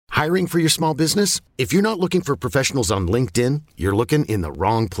Hiring for your small business? If you're not looking for professionals on LinkedIn, you're looking in the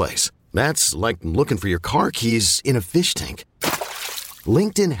wrong place. That's like looking for your car keys in a fish tank.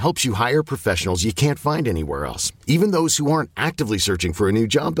 LinkedIn helps you hire professionals you can't find anywhere else, even those who aren't actively searching for a new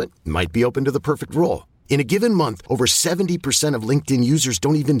job but might be open to the perfect role. In a given month, over 70% of LinkedIn users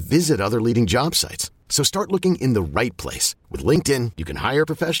don't even visit other leading job sites. So start looking in the right place. With LinkedIn, you can hire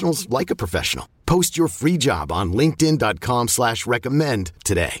professionals like a professional. Post your free job on linkedin.com/recommend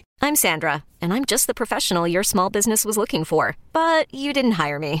today. I'm Sandra, and I'm just the professional your small business was looking for. But you didn't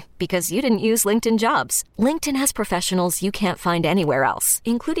hire me because you didn't use LinkedIn Jobs. LinkedIn has professionals you can't find anywhere else,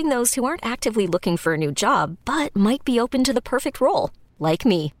 including those who aren't actively looking for a new job, but might be open to the perfect role, like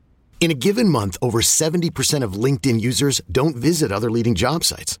me. In a given month, over 70% of LinkedIn users don't visit other leading job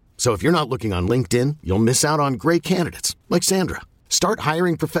sites. So if you're not looking on LinkedIn, you'll miss out on great candidates like Sandra. Start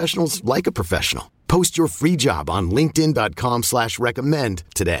hiring professionals like a professional. Post your free job on linkedin.com/recommend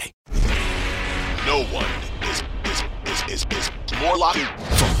today. No one is more locked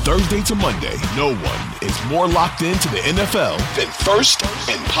from Thursday to Monday. No one is more locked into the NFL than First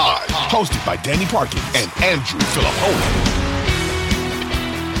and Pod, hosted by Danny Parkins and Andrew Filippone.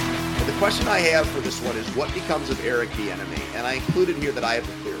 The question I have for this one is, what becomes of Eric Bieniemy? And I included here that I have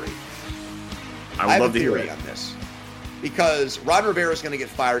a theory. I have a theory on this. Because Ron Rivera is going to get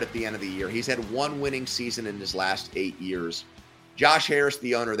fired at the end of the year. He's had one winning season in his last 8 years. Josh Harris,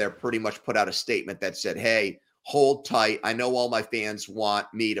 the owner there, pretty much put out a statement that said, hey, hold tight. I know all my fans want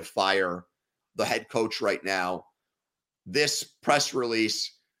me to fire the head coach right now. This press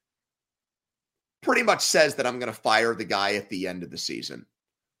release pretty much says that I'm going to fire the guy at the end of the season.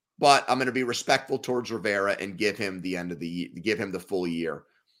 But I'm going to be respectful towards Rivera and give him the full year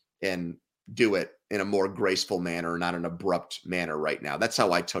and do it in a more graceful manner, not an abrupt manner right now. That's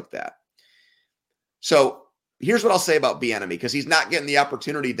how I took that. So here's what I'll say about Bieniemy, because he's not getting the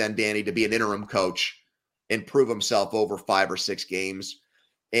opportunity then, Danny, to be an interim coach and prove himself over 5 or 6 games.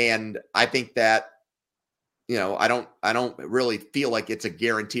 And I think that, I don't really feel like it's a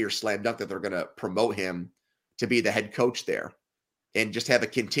guarantee or slam dunk that they're going to promote him to be the head coach there and just have a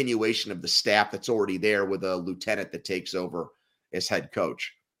continuation of the staff that's already there with a lieutenant that takes over as head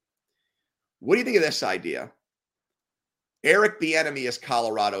coach. What do you think of this idea? Eric Bieniemy is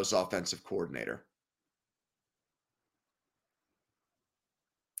Colorado's offensive coordinator.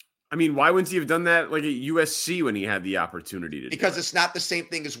 I mean, why wouldn't he have done that like at USC when he had the opportunity to Because do it? It's not the same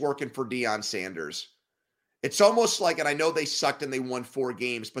thing as working for Deion Sanders. It's almost like, and I know they sucked and they won 4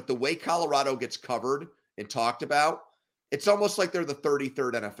 games, but the way Colorado gets covered and talked about, it's almost like they're the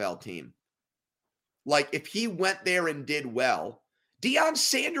 33rd NFL team. Like if he went there and did well, Deion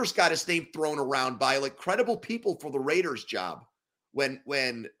Sanders got his name thrown around by like credible people for the Raiders job when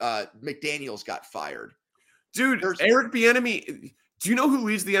McDaniels got fired. Dude, Eric Bieniemy, do you know who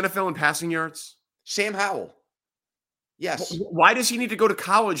leads the NFL in passing yards? Sam Howell. Yes. Why does he need to go to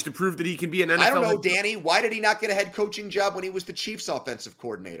college to prove that he can be an NFL? I don't know, Danny. Why did he not get a head coaching job when he was the Chiefs offensive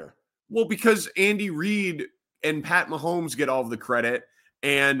coordinator? Well, because Andy Reid and Pat Mahomes get all of the credit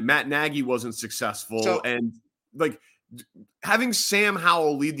and Matt Nagy wasn't successful. And like having Sam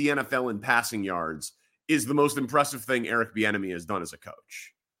Howell lead the NFL in passing yards is the most impressive thing Eric Bieniemy has done as a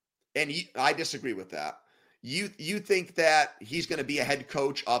coach. And I disagree with that. You think that he's going to be a head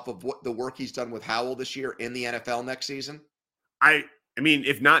coach off of what the work he's done with Howell this year in the NFL next season? I mean,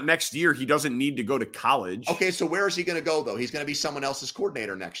 if not next year, he doesn't need to go to college. Okay, so where is he going to go, though? He's going to be someone else's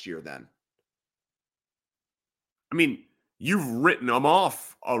coordinator next year then. I mean, you've written him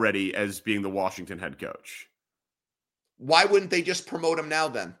off already as being the Washington head coach. Why wouldn't they just promote him now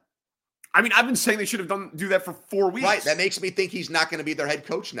then? I mean, I've been saying they should have do that for 4 weeks. Right, that makes me think he's not going to be their head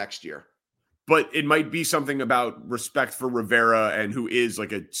coach next year. But it might be something about respect for Rivera and who is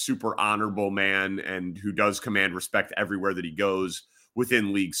like a super honorable man and who does command respect everywhere that he goes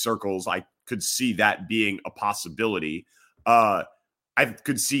within league circles. I could see that being a possibility. I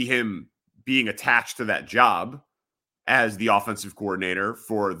could see him being attached to that job as the offensive coordinator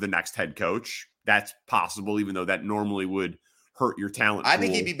for the next head coach. That's possible, even though that normally would hurt your talent pool. I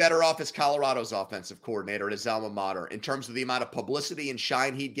think he'd be better off as Colorado's offensive coordinator at his alma mater in terms of the amount of publicity and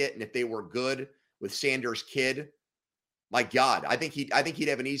shine he'd get. And if they were good with Sanders' kid, my God, I think he'd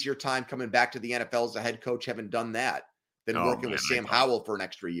have an easier time coming back to the NFL as a head coach, having done that, than working with Sam Howell for an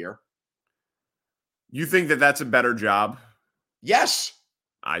extra year. You think that that's a better job? Yes.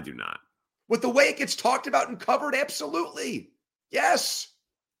 I do not. With the way it gets talked about and covered, absolutely. Yes.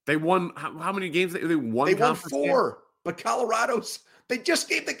 They won how many games? They won. They won 4. But they just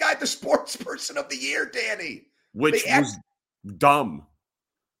gave the guy the sports person of the year, Danny. Which was dumb.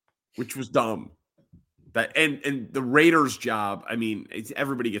 That and the Raiders job, I mean,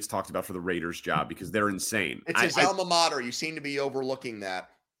 everybody gets talked about for the Raiders job because they're insane. It's his alma mater. You seem to be overlooking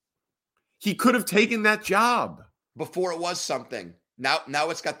that. He could have taken that job before it was something. Now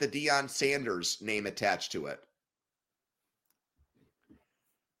it's got the Deion Sanders name attached to it.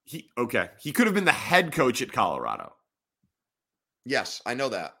 He could have been the head coach at Colorado. Yes, I know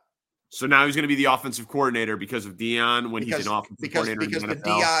that. So now he's going to be the offensive coordinator because of Deion he's an offensive coordinator. Because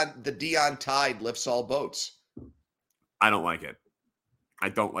the Deion tide lifts all boats. I don't like it. I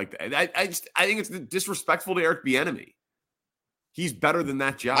don't like that. I think it's disrespectful to Eric Bieniemy. He's better than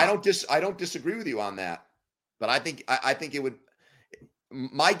that job. I don't disagree with you on that, but I think it would.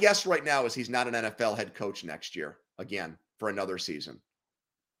 My guess right now is he's not an NFL head coach next year again for another season.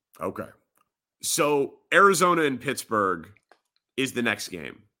 Okay, so Arizona and Pittsburgh is the next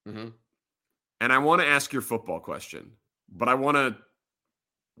game. Mm-hmm. And I want to ask your football question, but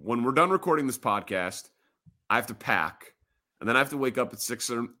when we're done recording this podcast, I have to pack, and then I have to wake up at 6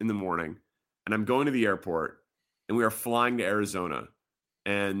 in the morning, and I'm going to the airport, and we are flying to Arizona,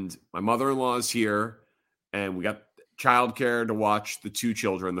 and my mother-in-law is here, and we got childcare to watch the two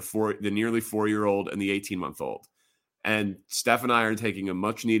children, the nearly 4-year-old and the 18-month-old. And Steph and I are taking a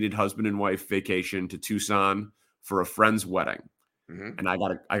much-needed husband and wife vacation to Tucson for a friend's wedding. Mm-hmm. And I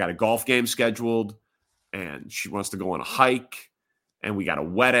got a golf game scheduled, and she wants to go on a hike, and we got a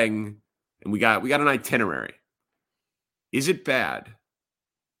wedding, and we got an itinerary. Is it bad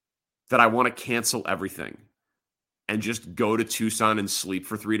that I want to cancel everything and just go to Tucson and sleep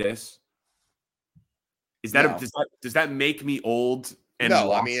for 3 days? Is that no. Does that make me old? And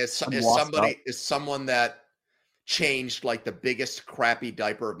no, I mean, is someone that changed like the biggest crappy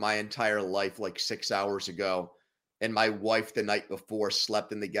diaper of my entire life like 6 hours ago. And my wife the night before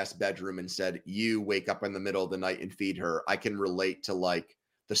slept in the guest bedroom and said, you wake up in the middle of the night and feed her. I can relate to like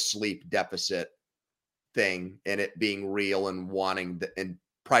the sleep deficit thing and it being real and wanting and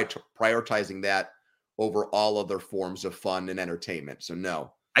prioritizing that over all other forms of fun and entertainment. So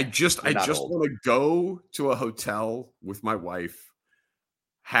no, I just want to go to a hotel with my wife,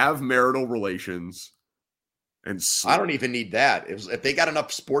 have marital relations, and sleep. I don't even need that. If they got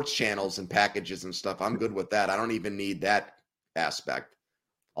enough sports channels and packages and stuff, I'm good with that. I don't even need that aspect.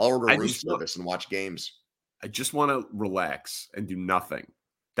 I'll order room service and watch games. I just want to relax and do nothing.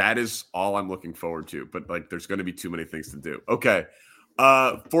 That is all I'm looking forward to. But like, there's going to be too many things to do. Okay.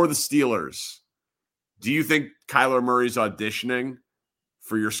 For the Steelers, do you think Kyler Murray's auditioning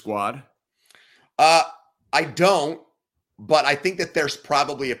for your squad? I don't. But I think that there's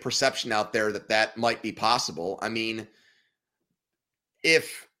probably a perception out there that might be possible. I mean,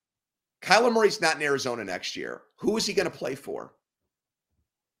 if Kyler Murray's not in Arizona next year, who is he going to play for?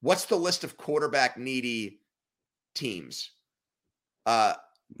 What's the list of quarterback needy teams?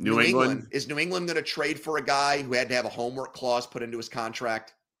 New England. Is New England going to trade for a guy who had to have a homework clause put into his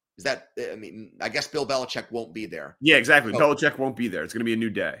contract? Is that, I mean, I guess Bill Belichick won't be there. Yeah, exactly. Belichick won't be there. It's going to be a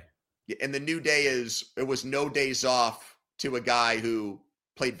new day. And the new day it was no days off to a guy who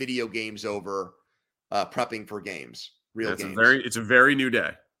played video games over prepping for games, games. It's a very new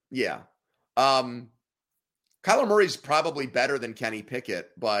day. Yeah. Kyler Murray's probably better than Kenny Pickett,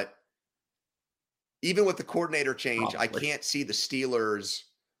 but even with the coordinator change, I can't see the Steelers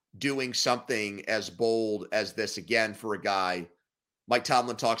doing something as bold as this again for a guy. Mike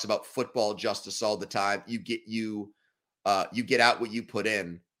Tomlin talks about football justice all the time. You get out what you put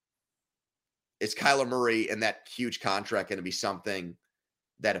in. Is Kyler Murray and that huge contract going to be something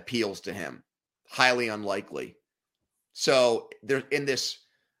that appeals to him? Highly unlikely. So they're in this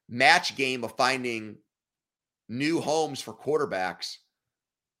match game of finding new homes for quarterbacks.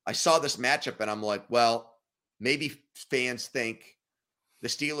 I saw this matchup and I'm like, well, maybe fans think the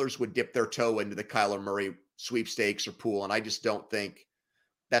Steelers would dip their toe into the Kyler Murray sweepstakes or pool. And I just don't think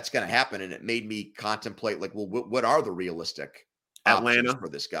that's going to happen. And it made me contemplate like, well, what are the realistic options for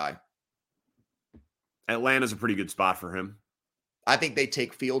this guy? Atlanta's a pretty good spot for him. I think they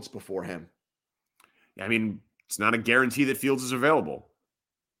take Fields before him. I mean, it's not a guarantee that Fields is available.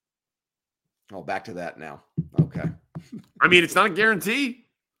 Oh, back to that now. Okay. I mean, it's not a guarantee.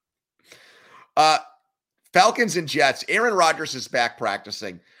 Falcons and Jets. Aaron Rodgers is back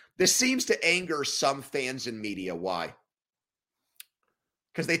practicing. This seems to anger some fans and media. Why?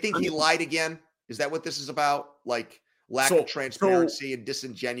 Because they think he lied again? Is that what this is about? Like lack of transparency and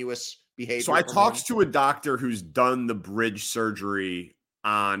disingenuous behavior. So I talked to a doctor who's done the bridge surgery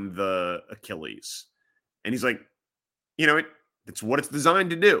on the Achilles. And he's like, it's what it's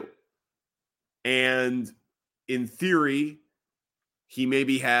designed to do. And in theory, he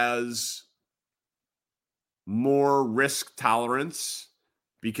maybe has more risk tolerance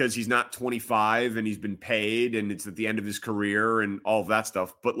because he's not 25 and he's been paid and it's at the end of his career and all of that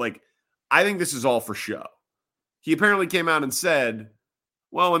stuff. But like, I think this is all for show. He apparently came out and said,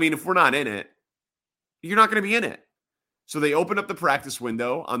 well, I mean, if we're not in it, you're not going to be in it. So they opened up the practice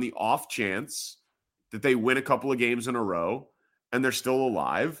window on the off chance that they win a couple of games in a row and they're still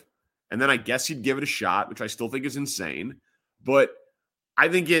alive. And then I guess he'd give it a shot, which I still think is insane. But I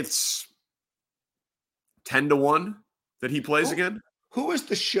think it's 10-1 that he plays again. Who is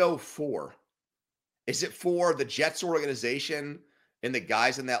the show for? Is it for the Jets organization and the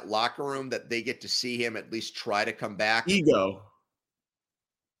guys in that locker room that they get to see him at least try to come back? Ego.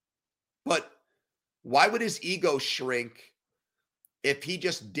 But why would his ego shrink if he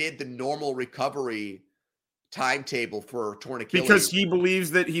just did the normal recovery timetable for torn Achilles? Because he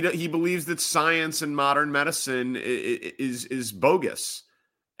believes that he believes that science and modern medicine is bogus,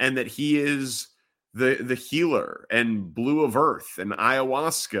 and that he is the healer and blue of earth and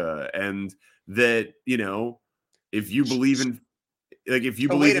ayahuasca, and that, you know, if you believe in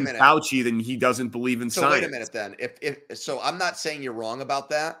Fauci, then he doesn't believe in science. Wait a minute then. If so, I'm not saying you're wrong about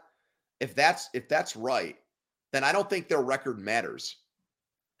that. If that's right, then I don't think their record matters.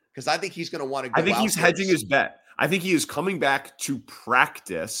 Because I think he's going to want to go. I think he's hedging his bet. I think he is coming back to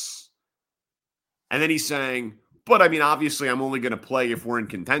practice. And then he's saying, but I mean, obviously I'm only going to play if we're in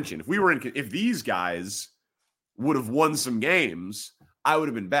contention. If these guys would have won some games, I would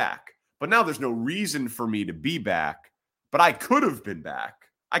have been back. But now there's no reason for me to be back, but I could have been back.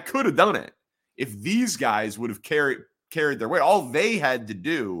 I could have done it. If these guys would have carried their weight, all they had to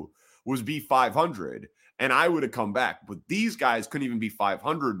do was be 500 and I would have come back. But these guys couldn't even be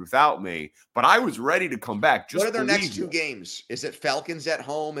 500 without me, but I was ready to come back. Just what are their next two games? Is it Falcons at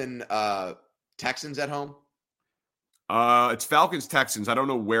home and Texans at home? It's Falcons, Texans. I don't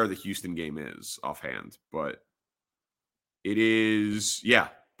know where the Houston game is offhand, but it is, yeah,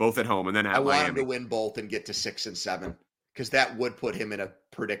 both at home and then at Miami. I want him to win both and get to 6 and 7 because that would put him in a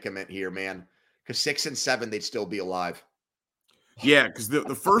predicament here, man. Because 6 and 7, they'd still be alive. Yeah, because the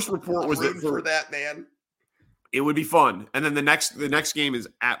first report was that for that, man. It would be fun, and then the next game is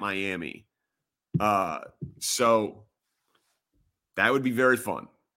at Miami, so that would be very fun.